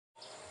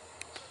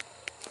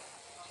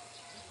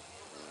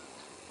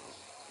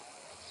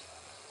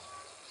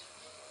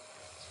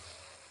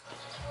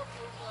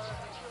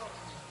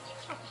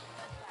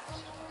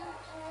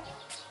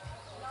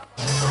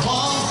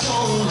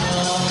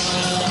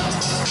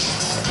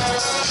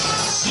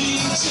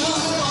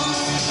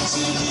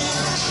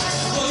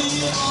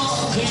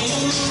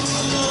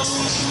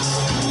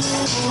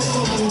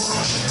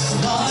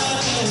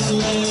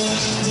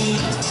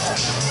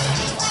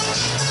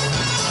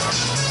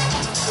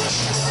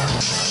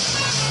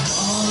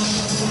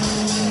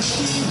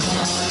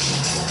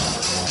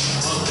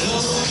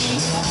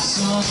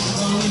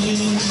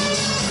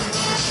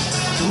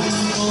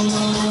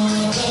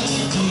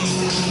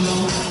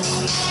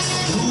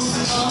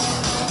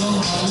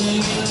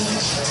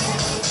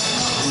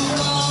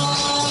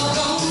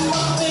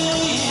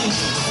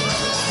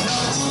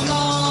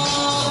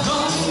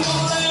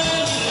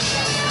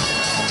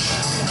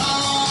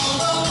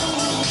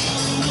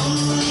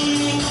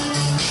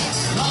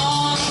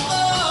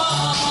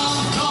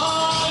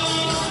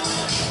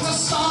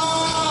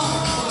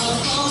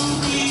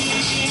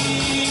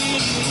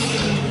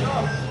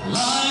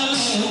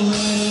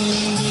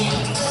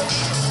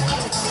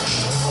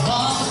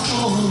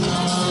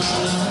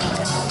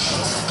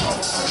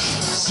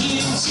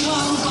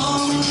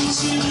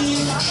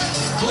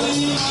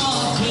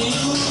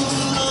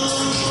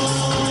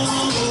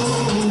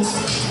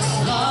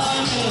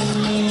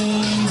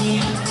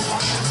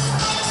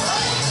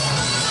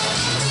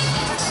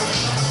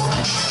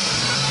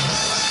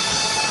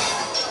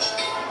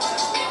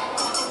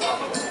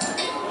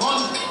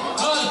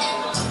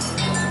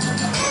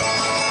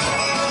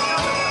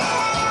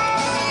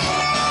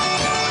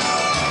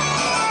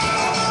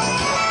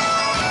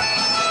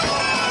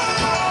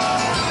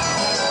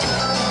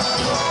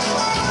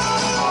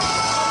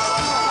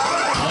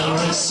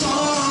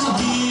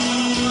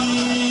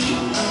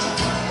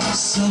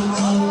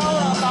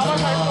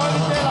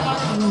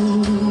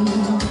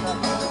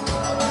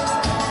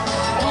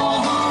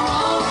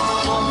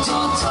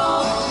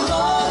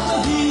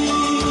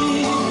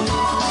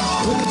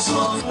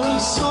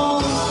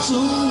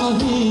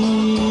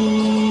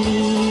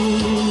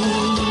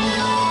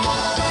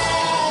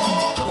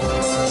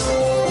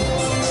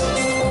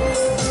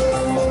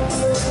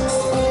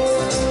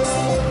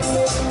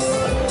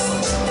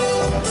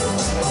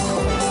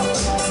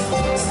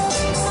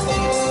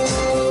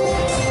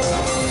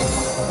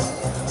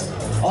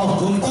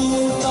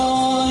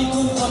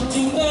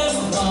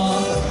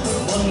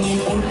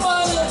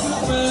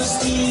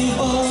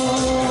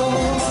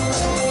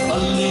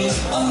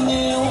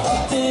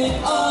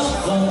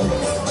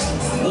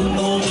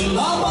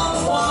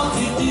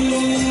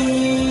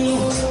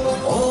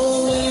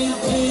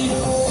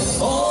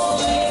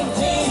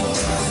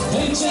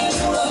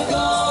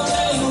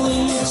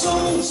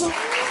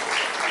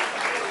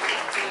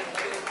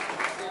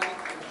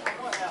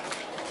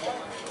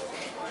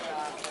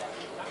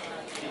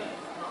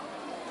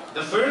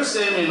The first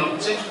aim and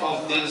objective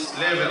of this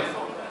level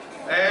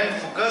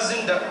and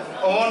focusing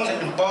on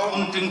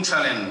empowering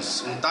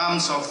challenge in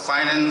terms of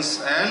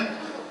finance and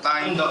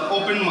tying the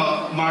open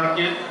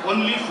market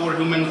only for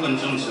human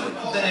consumption.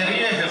 The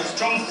area have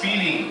strong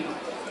feeling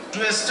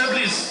to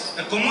establish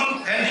a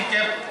common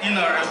handicap in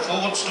our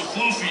efforts to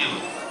fulfill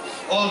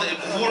all the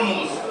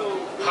foremost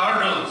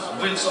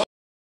hurdles which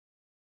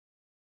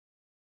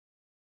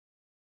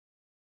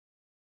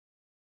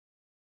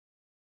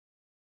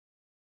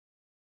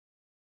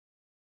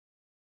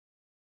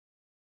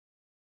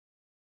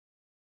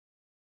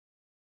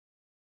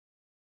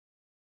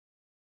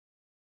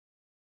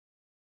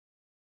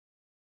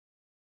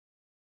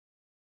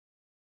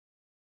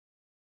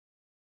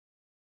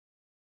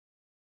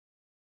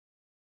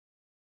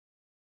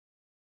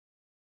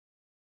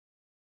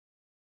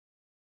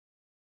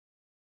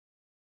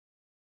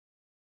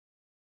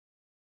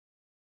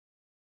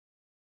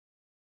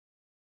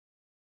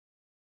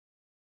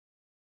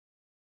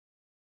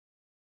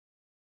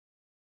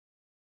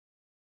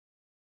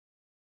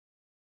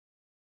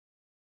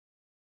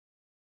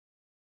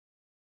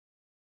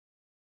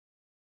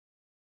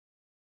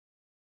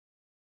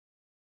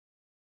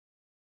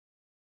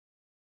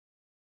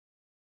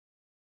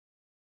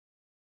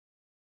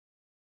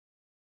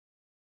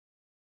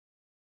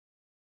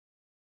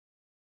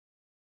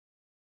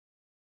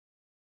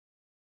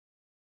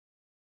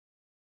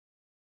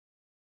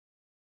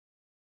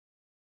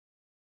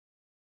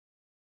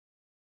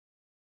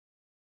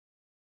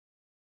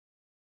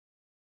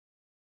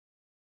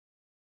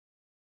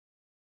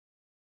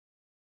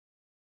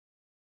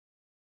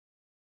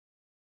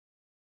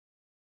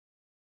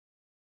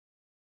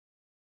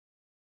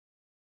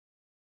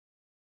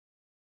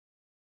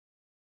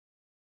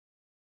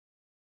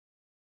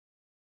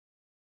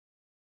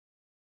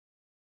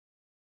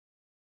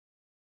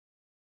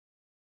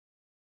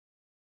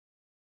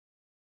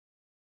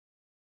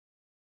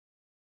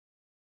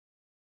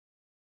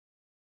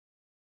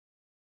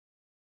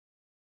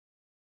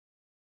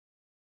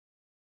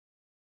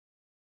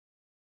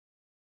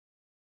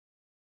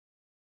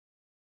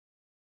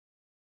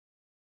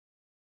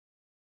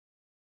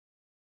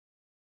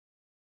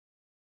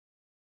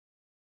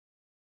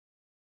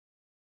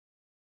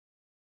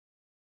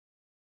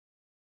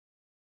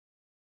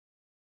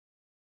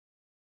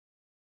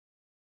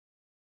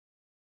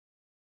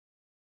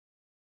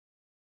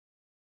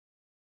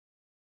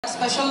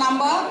Special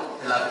number?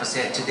 Like I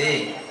said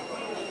today,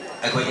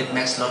 it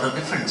makes a lot of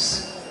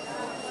difference.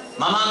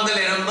 Mamang the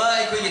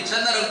Leramba,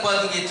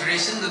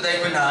 tradition to the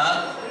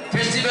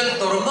festival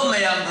Torumba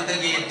Mayam to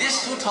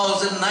this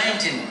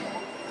 2019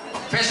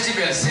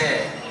 festival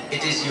say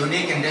it is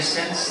unique in this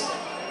sense.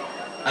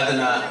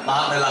 Adana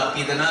Mahala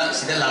Pidana,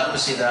 Sida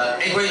Lapusida,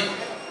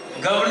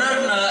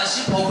 Governor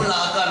si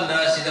popular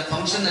kanda si the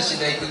function si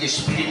the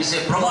spirit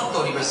se promote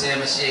tori se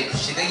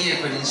si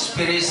the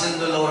inspiration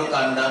the lower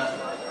kanda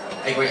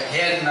ekoi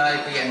hair na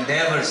ekoi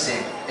endeavor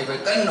se ekoi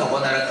kanno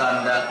honara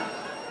kanda.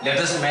 Let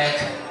us make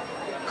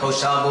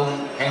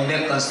Khoushabung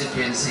Hengdek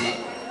constituency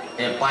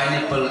a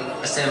pineapple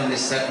assembly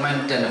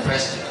segment and a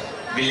first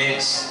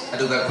village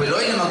aduga koi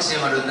loi namak se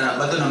maduna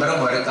badu number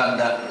hore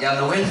kanda ya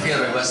no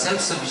welfare was self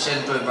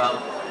sufficient to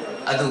ba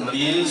adu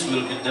Deals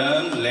will be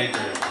done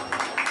later.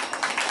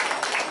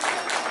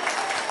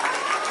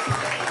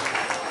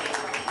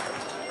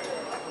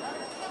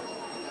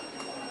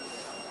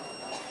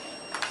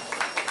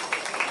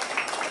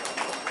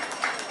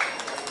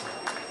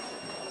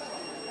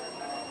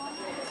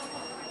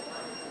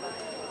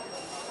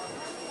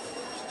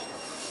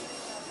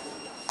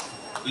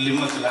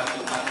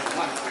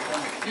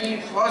 We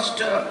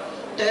foster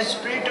the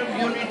spirit of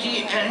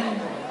unity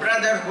and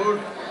brotherhood.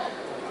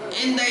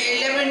 In the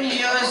 11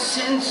 years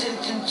since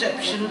its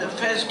inception, the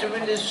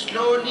festival is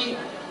slowly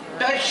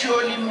but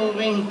surely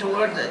moving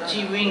towards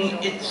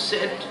achieving its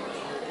set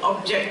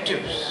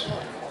objectives.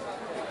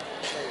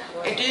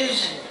 It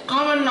is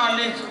common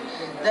knowledge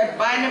that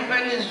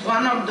pineapple is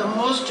one of the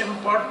most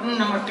important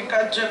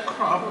horticulture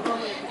crop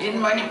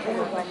in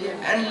Manipur,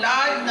 and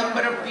large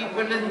number of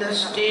people in the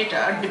state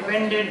are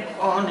dependent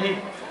on it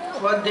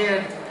for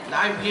their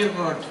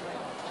livelihood.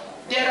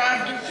 There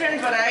are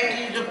different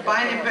varieties of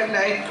pineapple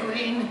like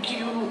green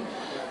Q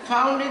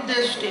found in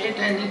the state,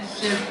 and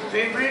it's a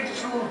favorite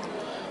fruit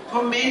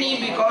for many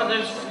because of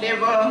its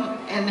flavor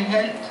and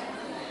health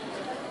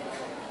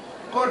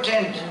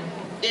potent.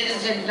 There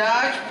is a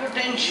large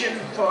potential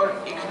for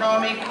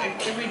economic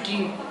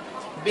activity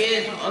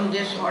based on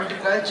this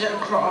horticulture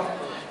crop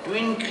to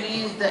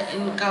increase the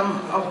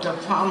income of the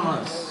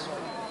farmers.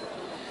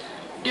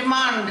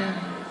 Demand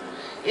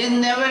is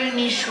never an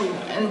issue,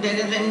 and there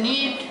is a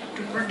need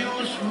to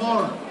produce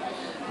more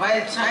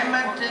while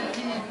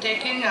simultaneously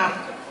taking up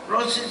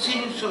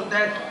processing so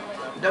that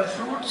the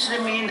fruits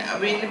remain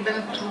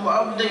available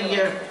throughout the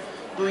year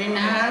to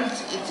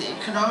enhance its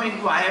economic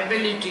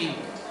viability.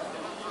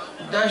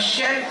 The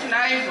shelf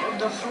life of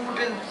the fruit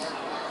is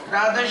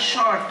rather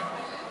short,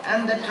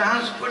 and the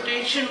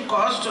transportation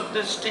cost of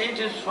the state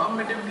is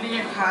formidably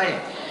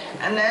high,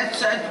 and as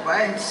such,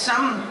 while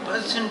some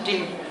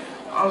percentage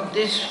of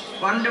this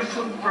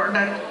wonderful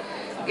product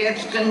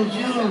gets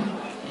consumed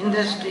in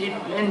the state,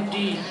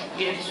 plenty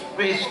gets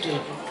wasted.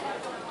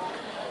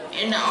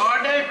 In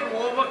order to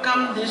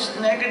overcome this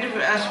negative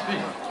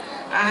aspect,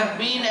 I have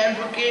been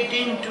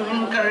advocating to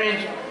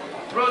encourage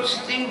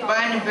processing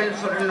pineapple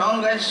for a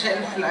longer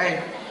shelf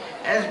life.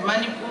 As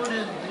Manipur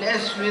is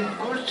blessed with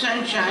good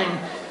sunshine,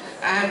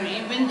 I have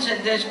even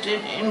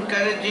suggested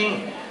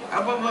encouraging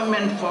our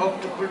women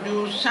folk to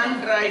produce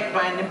sun-dried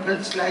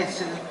pineapple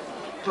slices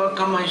for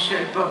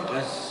commercial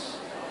purpose.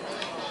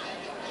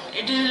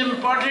 It is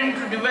important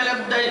to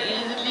develop the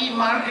easily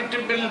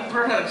marketable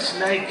products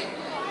like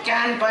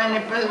canned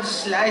pineapple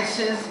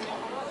slices,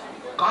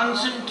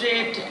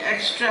 concentrate,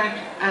 extract,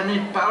 and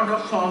in powder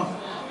form,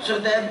 so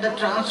that the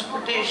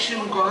transportation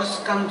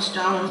cost comes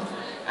down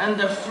and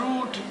the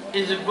fruit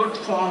is a good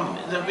form,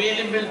 is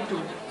available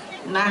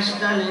to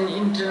national and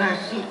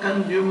international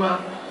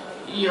consumer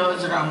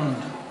years round.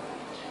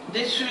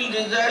 This will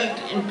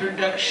result in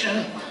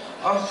production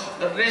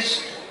of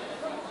risk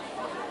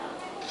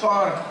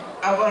for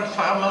our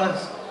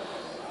farmers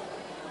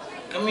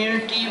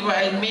community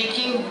while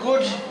making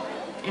good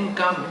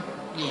income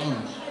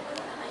gains.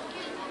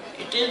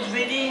 It is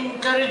very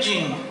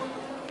encouraging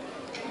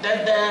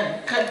that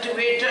the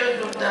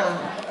cultivators of the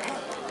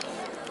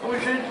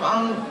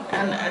Khoushabung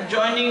and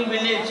adjoining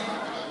village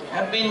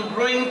have been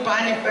growing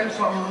pineapple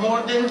for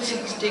more than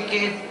 6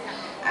 decades,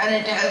 and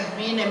it has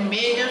been a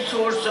major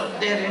source of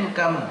their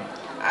income.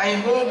 I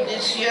hope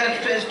this year's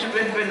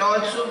festival will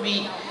also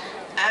be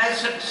as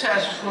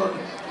successful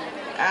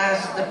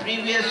as the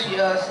previous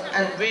years,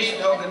 and wish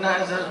the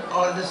organizers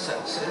all the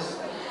success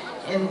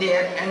in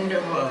their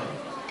endeavor.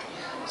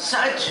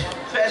 Such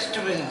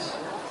festivals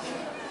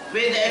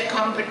with a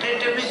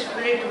competitive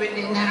spirit will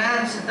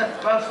enhance the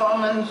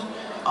performance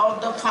of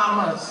the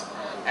farmers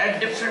at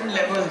different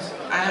levels.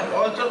 I have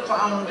also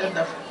found that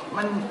the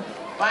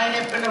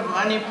pineapple of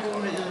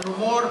Manipur is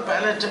more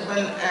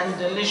palatable and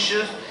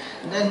delicious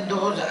than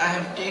those I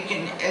have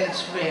taken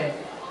elsewhere.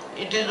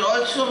 It is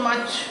also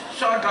much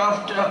sought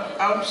after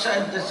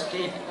outside the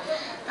state.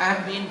 I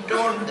have been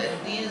told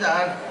that these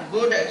are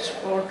good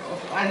export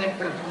of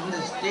pineapple from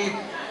the state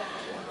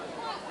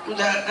to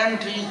the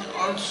countries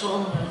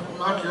also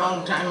not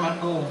long time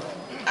ago.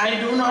 I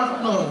do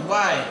not know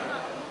why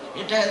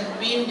it has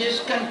been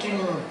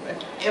discontinued,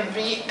 but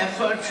every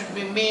effort should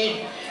be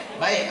made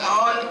by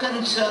all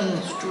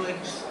concerns to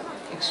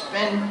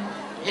expand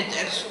its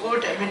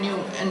export avenue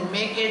and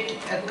make it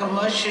a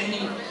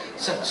commercially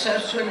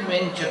successful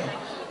venture.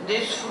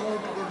 This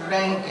fruit would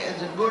rank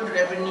as a good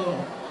revenue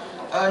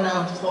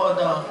earner for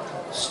the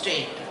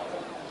state.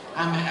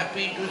 I'm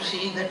happy to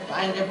see that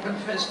pineapple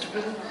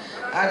festivals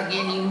are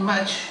gaining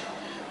much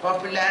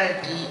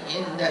popularity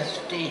in the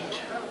state.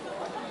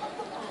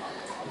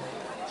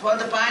 For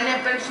the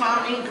pineapple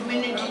farming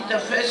community, the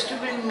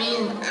festival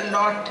means a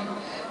lot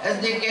as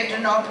they get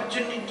an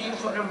opportunity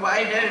for a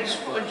wider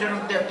exposure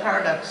of their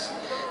products.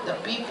 The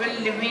people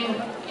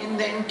living in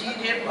the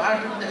interior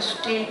part of the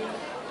state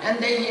and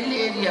the hill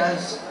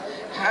areas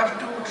have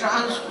to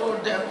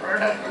transport their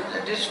product to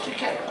the district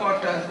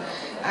headquarters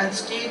and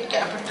state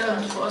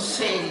capitals for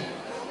sale.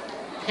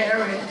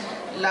 Herein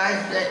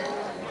lies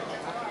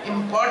the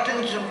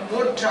importance of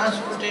good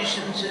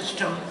transportation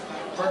system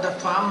for the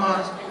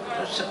farmers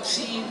to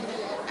succeed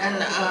and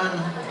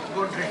earn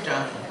good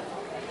return.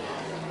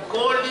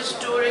 Cold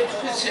storage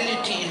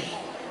facilities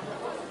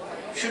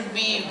should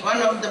be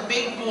one of the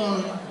big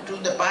boon to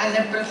the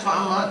pineapple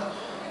farmers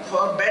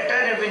for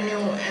better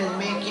revenue and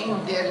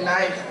making their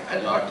life a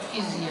lot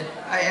easier.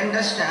 I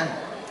understand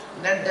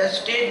that the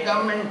state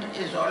government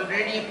is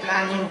already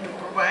planning to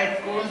provide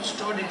cold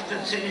storage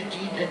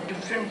facilities at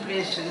different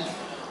places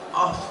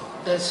of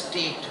the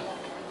state.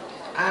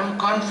 I am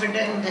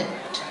confident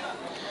that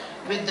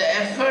with the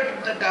effort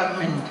of the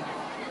government,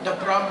 the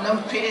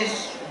problem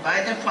faced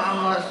by the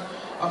farmers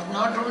of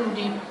not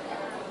only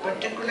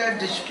particular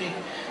district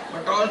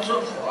but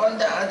also for all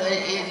the other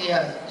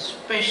areas,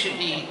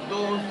 especially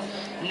those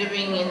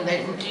living in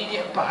the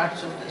interior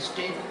parts of the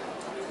state,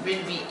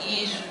 will be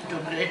eased to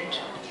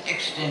great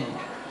extent.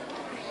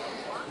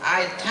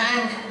 I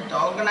thank the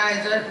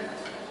organizer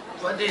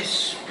for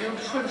this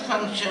beautiful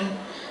function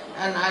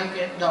and I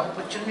get the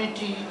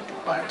opportunity to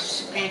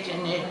participate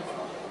in it.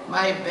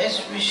 My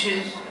best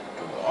wishes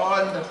to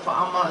all the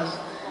farmers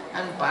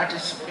and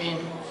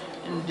participants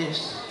in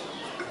this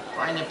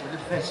pineapple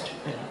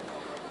festival.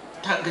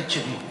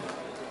 Thagachari.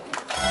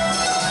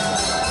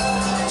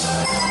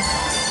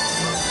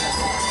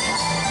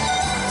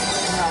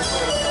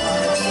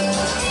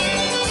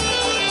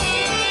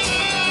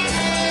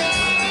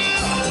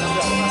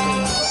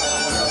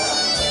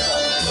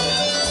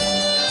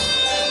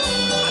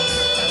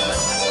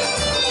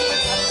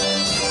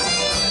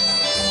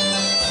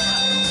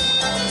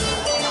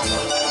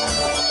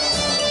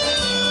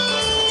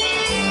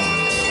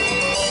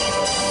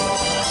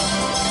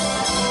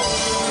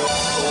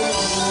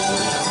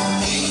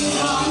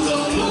 Ram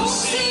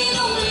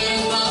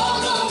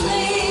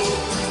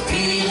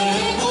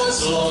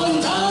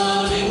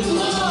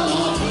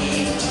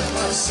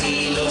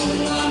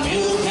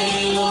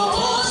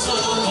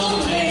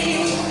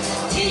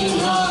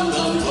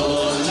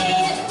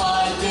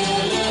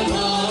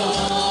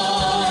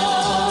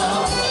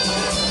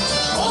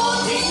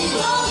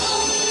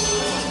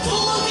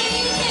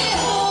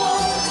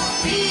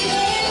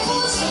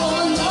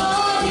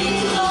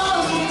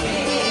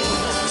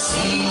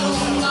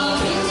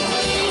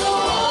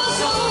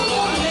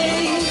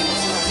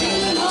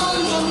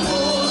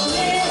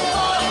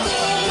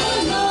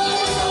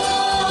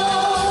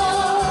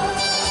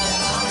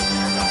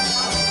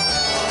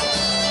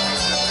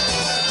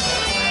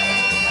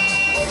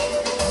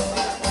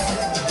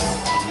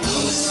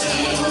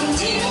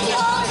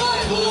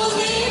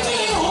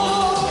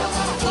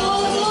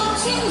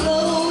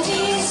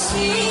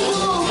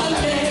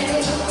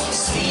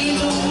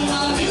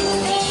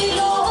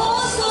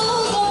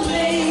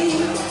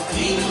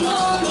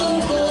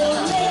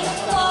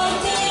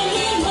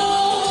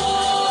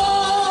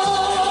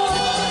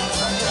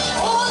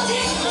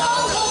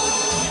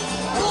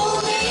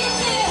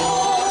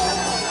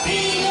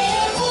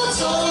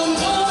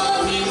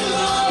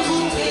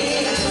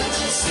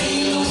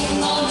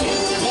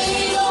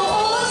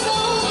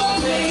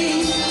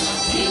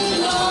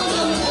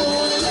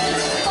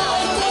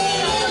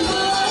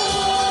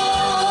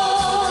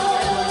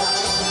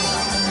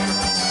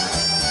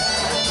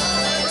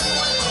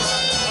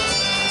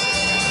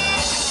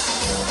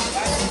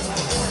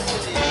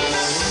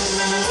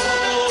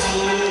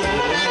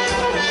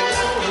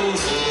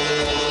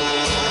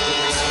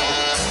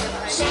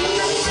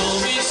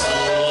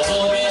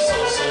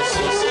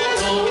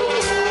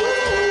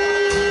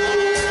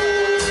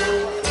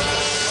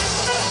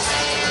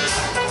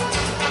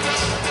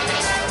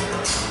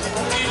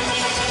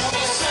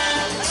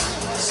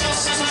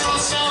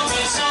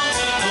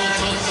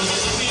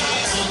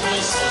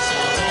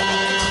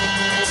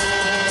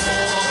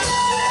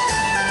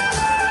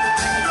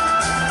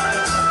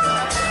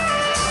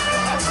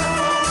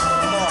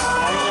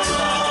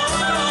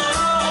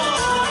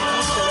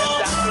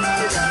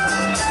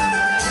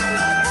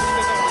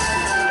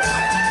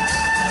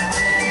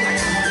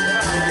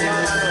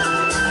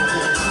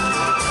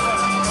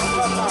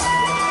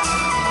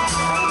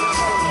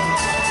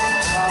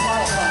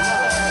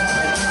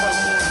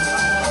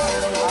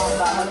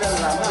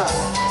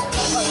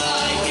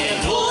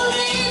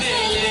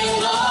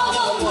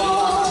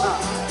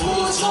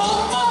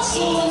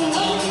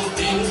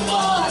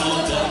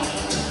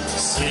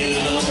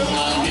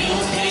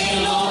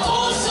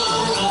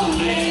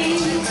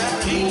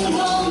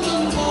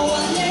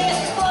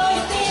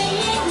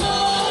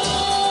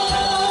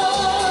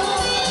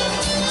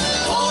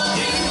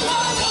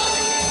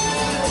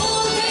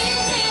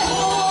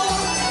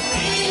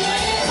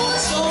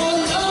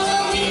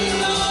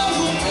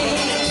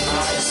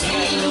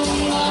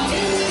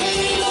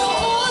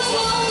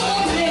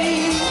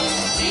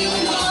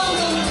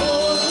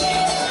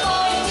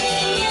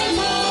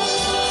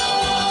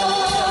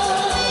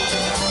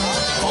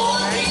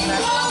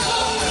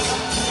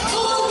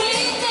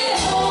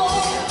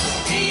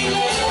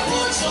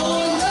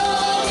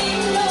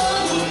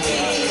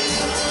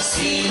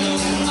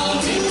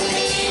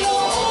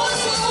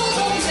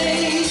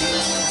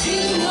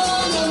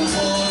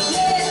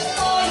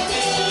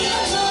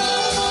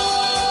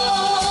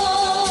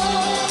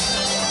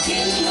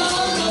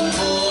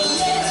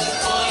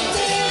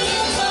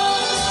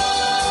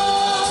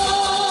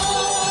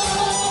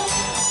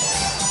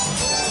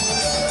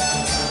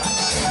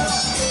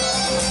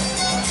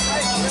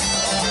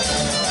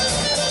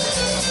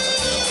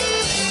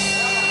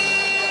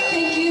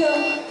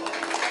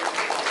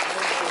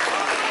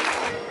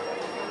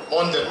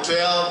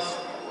XII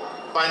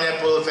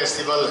Pineapple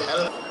Festival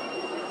held.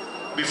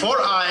 Before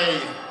I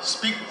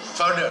speak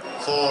further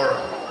for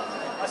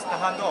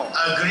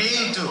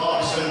agreeing to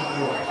option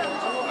 2,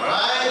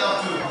 right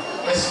up to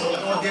the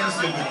audience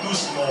will be too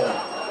small.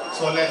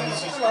 So let me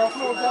speak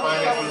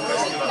Pineapple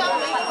Festival.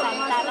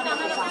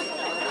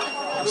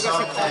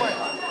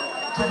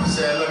 Thúc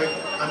sẽ lời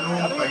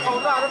anung phải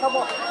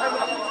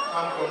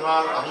tham công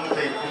an ahung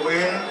thầy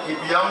poin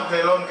ibiam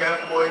thầy lom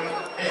kẹp poin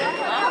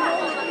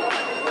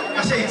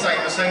cái gì chạy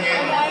cái sang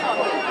nghe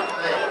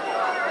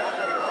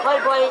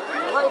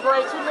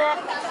Voi chứ nhé.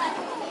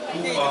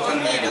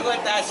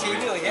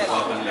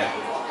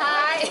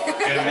 Hai.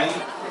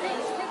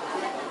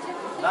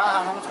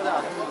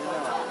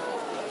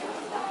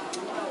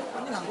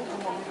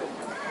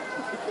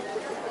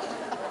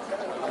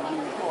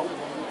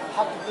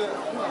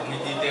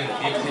 Committee then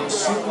people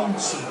soon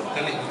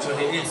can it to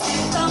the Hãy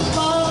subscribe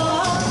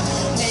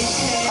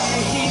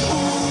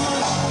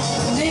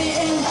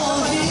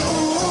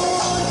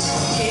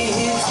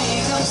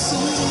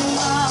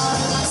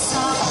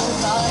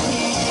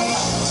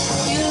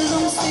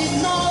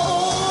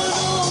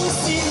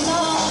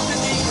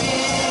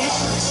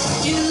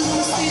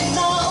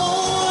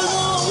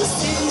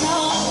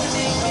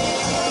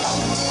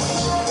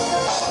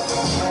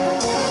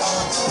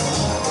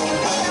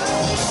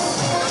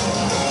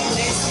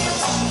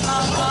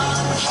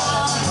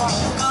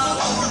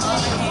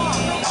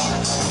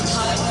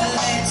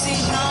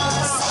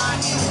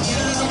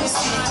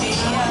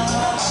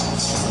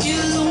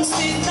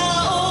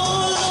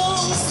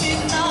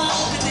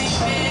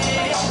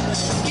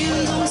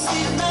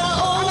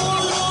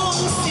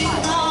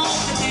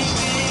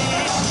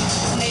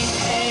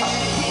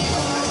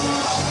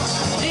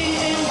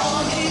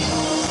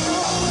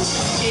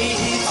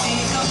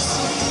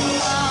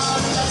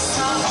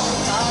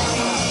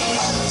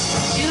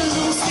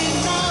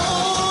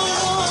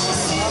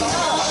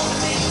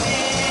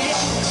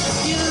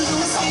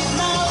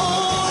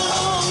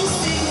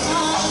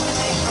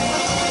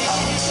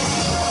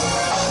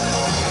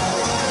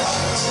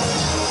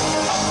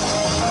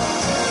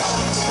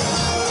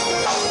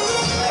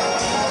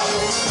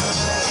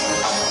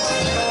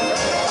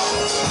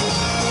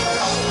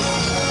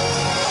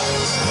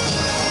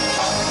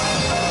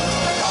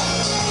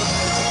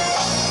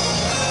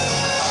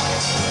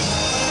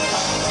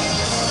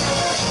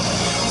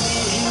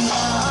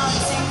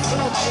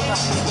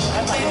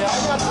cho kênh Ghiền Mì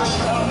Gõ để không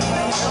bỏ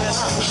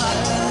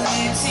lỡ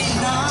những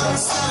video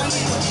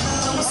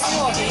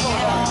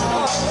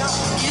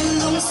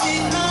hấp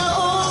dẫn.